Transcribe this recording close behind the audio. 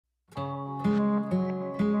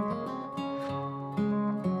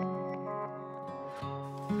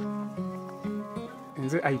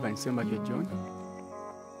Nze Ivan Sembage John.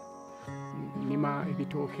 Nima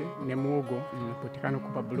ebitooke ne muwogo npotekano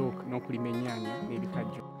kuba block n'okulima ennyaanya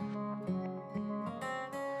n'ebikajjo.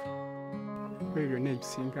 Kwebyo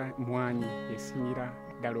n'ebisinga mwanyi esingira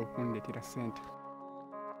ddala okundeetera ssente.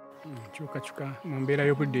 Kyukakyuka mu mbeera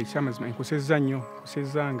y'obudde ekyamazima enkusezza nnyo,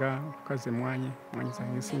 nkusezza nga okukaza mwanyi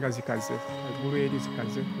zange esinga zikaze, eggulu eri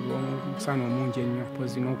zikaze olw'omusana omungi ennyo,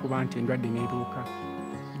 mpozi n'okuba nti endwadde n'eruuka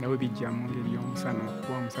nawe bijja mu ngeri y'omusana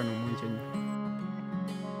okuba omusana omungi ennyo.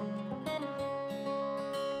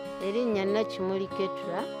 Erinnya Nakimuli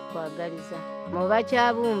Ketura kwagaliza. Mu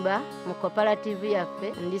bakyabumba mu cooperative yaffe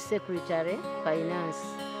ndi secretary finance.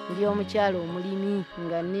 Ndi omukyalo omulimi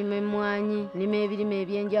nga nnima emmwanyi, nnima ebirime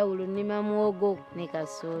ebyenjawulo, nnima muwogo ne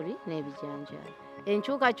kasooli n'ebijanjaalo.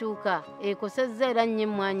 Enkyukakyuka ekosezza era nnyo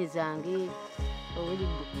emmwanyi zange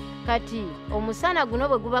owulidde. Kati omusana guno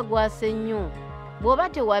bwe guba gwase nnyo bw'oba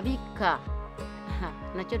tewabikka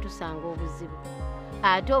nakyo tusanga obuzibu.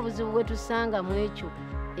 Ate obuzibu bwe tusanga mu ekyo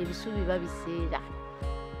ebisubi babiseera.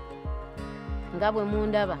 Nga bwe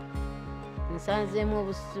mundaba nsanzeemu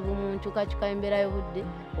obuzibu mu nkyukakyuka embeera y'obudde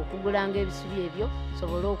okugulanga ebisubi ebyo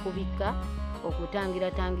sobole okubikka,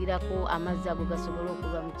 okutangirako amazzi ago gasobole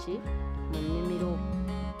okuva mu nnimiro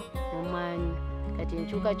mu mwanyi. Kati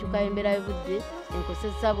enkyukakyuka embeera y'obudde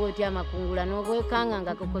enkosezza bw'oti amakungula n'obwekanga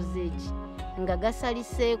nga gakoze eki nga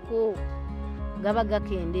gasaliseeko gaba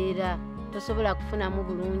gakendeera, tosobola kufunamu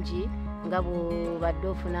bulungi nga bw'obadde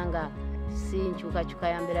ofuna nga si nkyukakyuka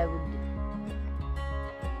ya mbeera y'obudde.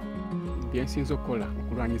 Byensinza okukola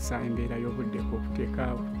okulwanyisa embeera y'obudde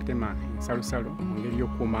okutema ensalosalo mu ngeri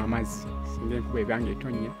y'okukuuma amazzi. Singa enkuba ebanga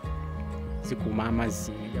etonnya zikuuma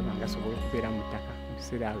amazzi ne gaba gasobola okubeera mu ttaka mu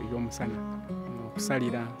biseera eby'omusana.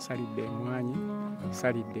 Okusalira nsalidde emmwanyi,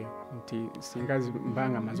 nsalidde nti singa mba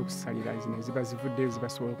nga maze okuzisalira zino ziba zivuddeyo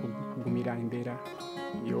zibasobola okugumira embeera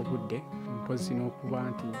y'obudde, mpozi n'okuba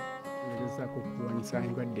nti ngezaako okulwanyisa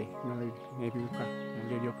endwadde n'ebiwuka mu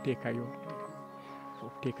ngeri y'okuteekayo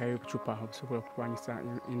obucupa obusobola okulwanyisa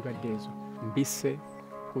endwadde ezo.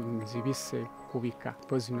 Nzibisse kubika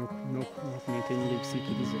mpozi n'okumeetenyera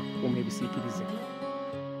ebisiikirize, okukuuma ebisiikirize.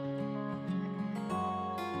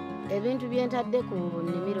 Ebintu byentadde ku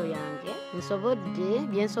nnimiro yange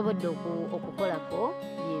byensobodde okukolako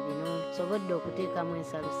bye bino. Nsobodde okuteekamu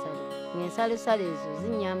ensalosalo. Ng'ensalosalo ezo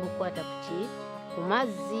zinnyamba okukwata ku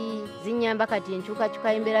mazzi, zinnyamba kati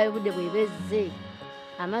enkyukakyuka y'embeera y'obudde bw'ebezze.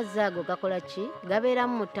 Amazzi ago gakola ki?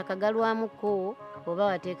 Gabeeramu mu ttaka galwamuko oba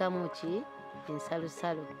wateekamu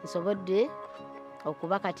ensalosalo. Nsobodde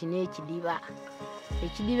okuba kati n'ekidiba.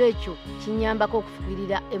 Ekidiba ekyo kinnyambako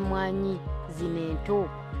okufukirira emmwanyi zino ento.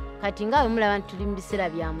 Kati nga mulaba nti tuli mu biseera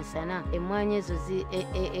bya musana, emmwanyi ezo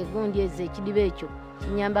egundi ezo ekidiba ekyo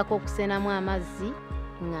kinnyambako okusenamu amazzi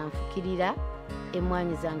nga nfukirira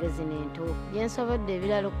emmwanyi zange zino ento. Byensobodde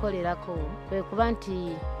ebirala okukolerako kwe kuba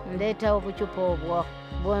nti ndeetawo obucupa obwo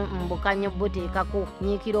mbukanye buteekako,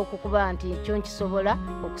 nyiikira okukuba nti kyo nkisobola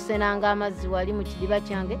okusenanga amazzi wali mu kidiba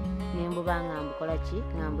kyange ne mbuba nga mbukola ki?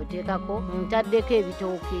 Nga mbuteekako. Ntaddeko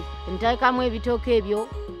ebitooke. Nteekamu ebitooke ebyo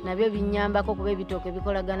nabyo binnyambako kuba ebitooke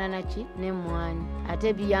bikolagana naki? N'emmwanyi.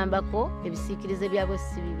 Ate biyambako ebisiikirize byabwe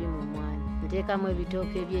si bibi mu mmwanyi. Nteekamu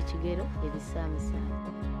ebitooke eby'ekigero ebisaamusaamu.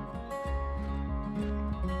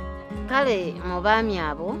 Kale mu baami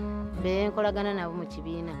abo be nkolagana nabo mu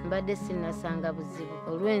kibiina mbadde sinnasanga buzibu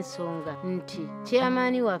olw'ensonga nti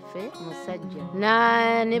chairman waffe musajja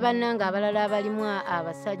ne bannanga abalala abalimu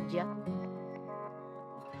abasajja.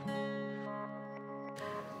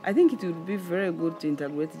 I think it would be very good to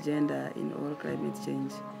integrate gender in all climate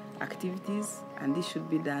change activities, and this should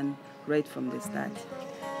be done right from the start.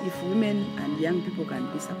 If women and young people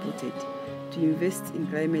can be supported to invest in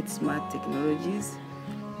climate smart technologies,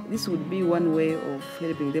 this would be one way of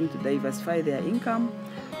helping them to diversify their income,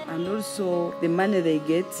 and also the money they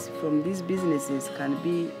get from these businesses can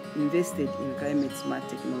be invested in climate smart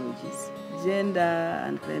technologies. Gender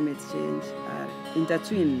and climate change are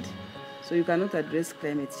intertwined, so you cannot address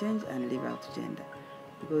climate change and leave out gender,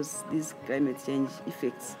 because these climate change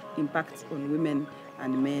effects impact on women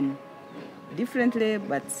and men differently,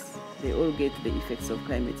 but they all get the effects of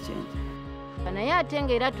climate change. Naye ate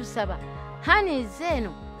ng'era tusaba HANIS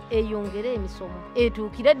eno eyongere emisomo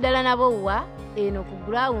etuukire ddala nabo wa eno ku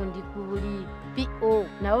ground ku buli PO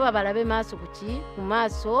nabo babalabe maaso ku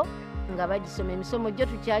maaso nga bagisoma. Emisomo gyo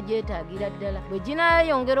tukyagyetaagira ddala. Bwe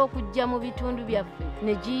ginaayongera okujja mu bitundu byaffe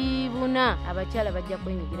ne gibuna, abakyala bajja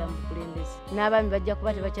kwenyigira mu bukulembeze, n'abaami bajja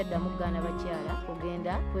kuba tebakyaddamu kugaana bakyala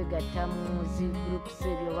kugenda kwegatta mu zi groups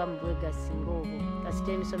ebyo oba mu bwegasinga obwo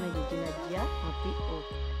kasita emisomo egyo ginajja mu PO.